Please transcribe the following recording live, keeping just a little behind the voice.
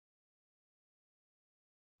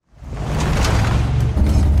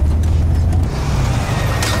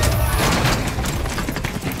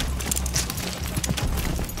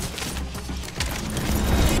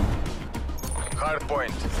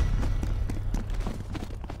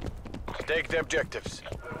Take the objectives.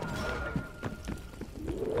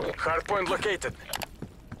 Hardpoint located.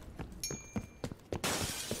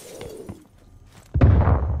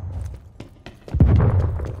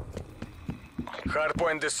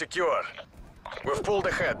 Hardpoint is secure. We've pulled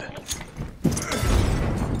ahead.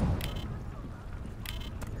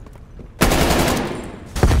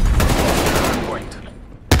 Hardpoint.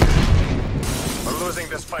 We're losing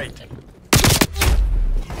this fight.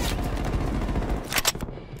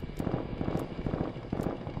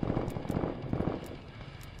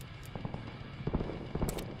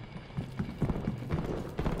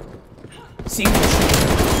 Single shot.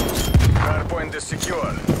 Hardpoint is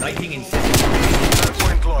secure. Lighting in second.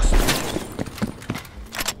 Hardpoint lost.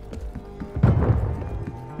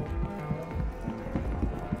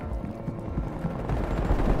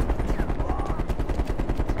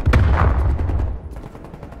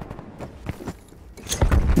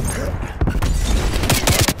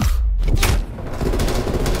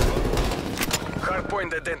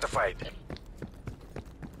 Hardpoint identified.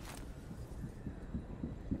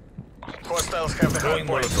 Hostiles have the Throwing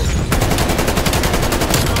hardpoint. Molotov.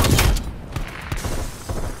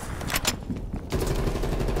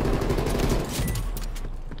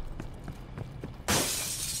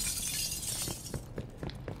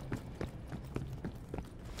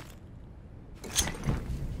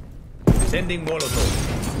 Sending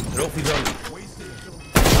Molotov. Trophy zone.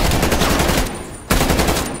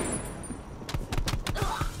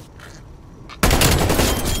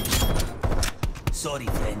 Sorry,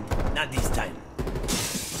 friend. Not this time.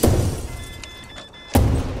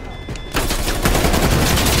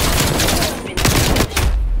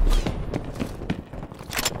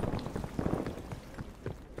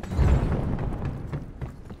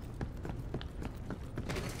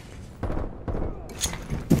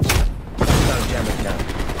 Start jamming down.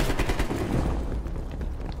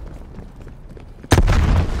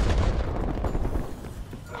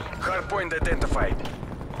 Hardpoint identified.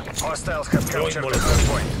 Hostiles have Throwing captured the Molotov.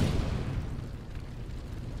 hardpoint.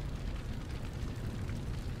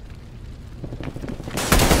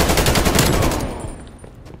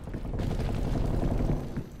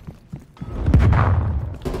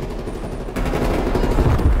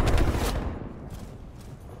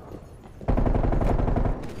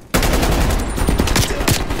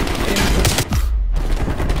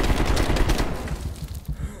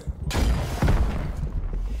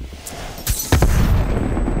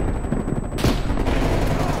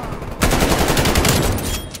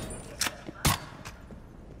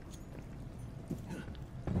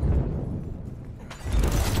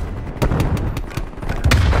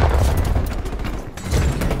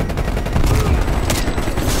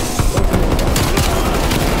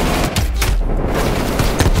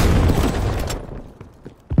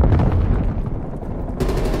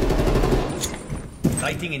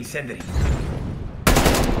 Lighting incendiary.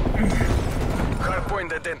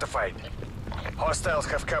 Hardpoint identified. Hostiles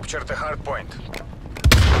have captured the hardpoint.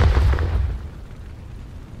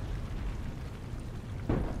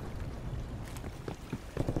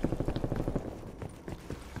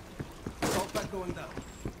 Going down.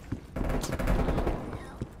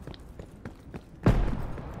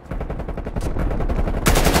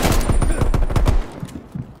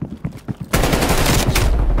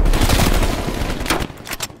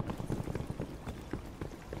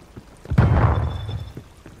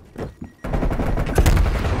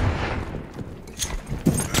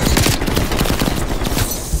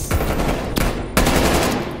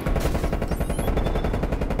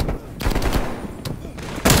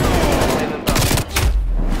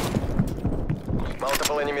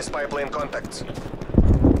 Multiple enemy spy plane contacts.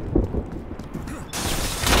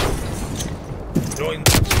 Throwing.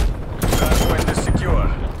 Hardpoint is secure.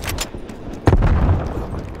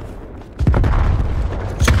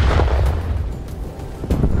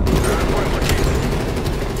 Hardpoint located.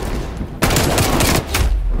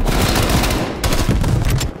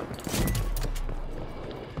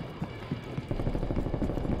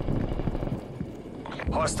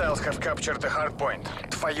 Hostiles have captured the hardpoint.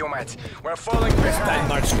 Твою мать, we're falling Time behind.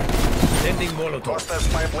 marching. Sending Molotov. Hostile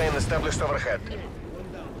spy plane established overhead.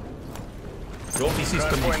 Trophy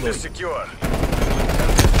system Hardpoint is deployed. secure.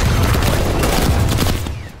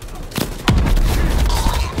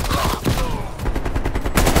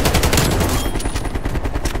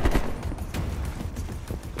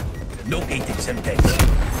 Locating Semtex.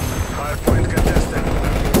 Hardpoint contested.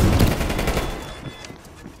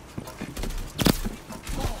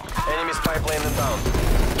 Enemy spy plane inbound.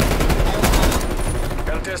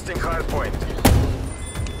 Contesting hardpoint.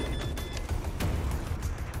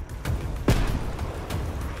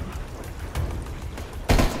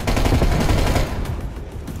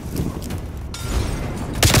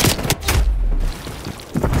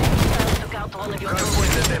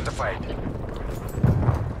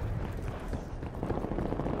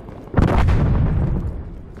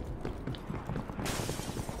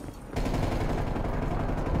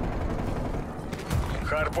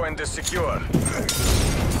 Hardpoint is secure.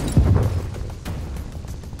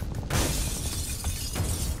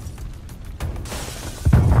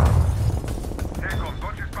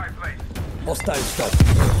 Hostile stop.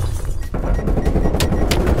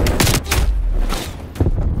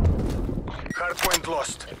 Hardpoint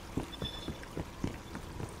lost.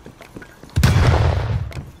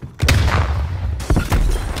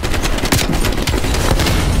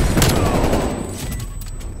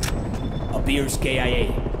 Appears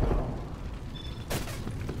KIA.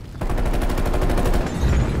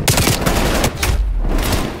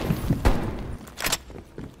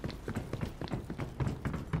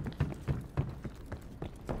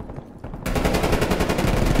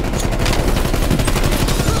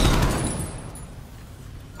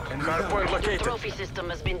 Hardpoint located. Trophy system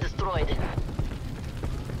has been destroyed.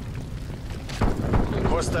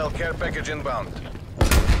 Hostile care package inbound.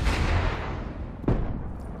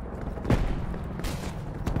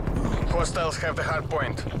 Hostiles have the hard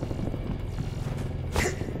point.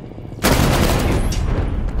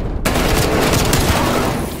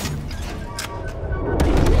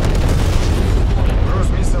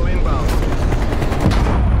 Cruise missile inbound. Hardpoint is secure.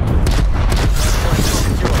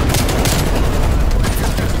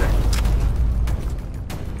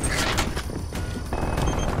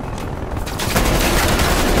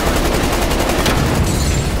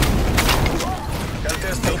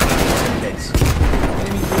 Contested. Contesting hardpoint.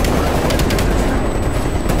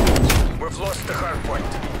 We've lost the hard point.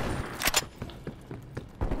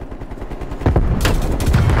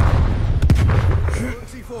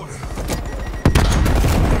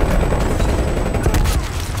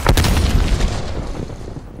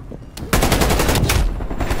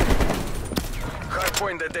 Hard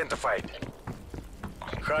point identified.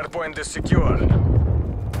 Hard point is secure.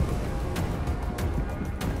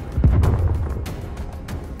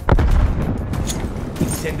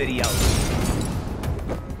 Incendiary out.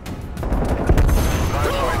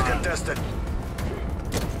 Hardpoint contested.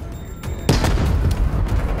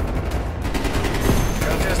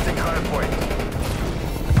 Contesting hardpoint.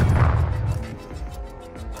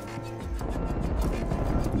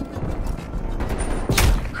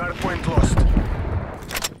 Hardpoint lost.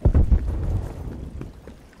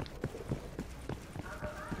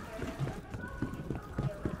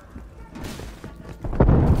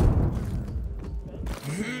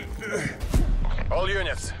 All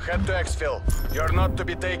units, head to exfil. You're not to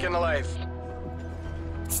be taken alive.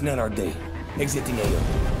 It's not our day. Exiting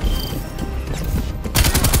AO.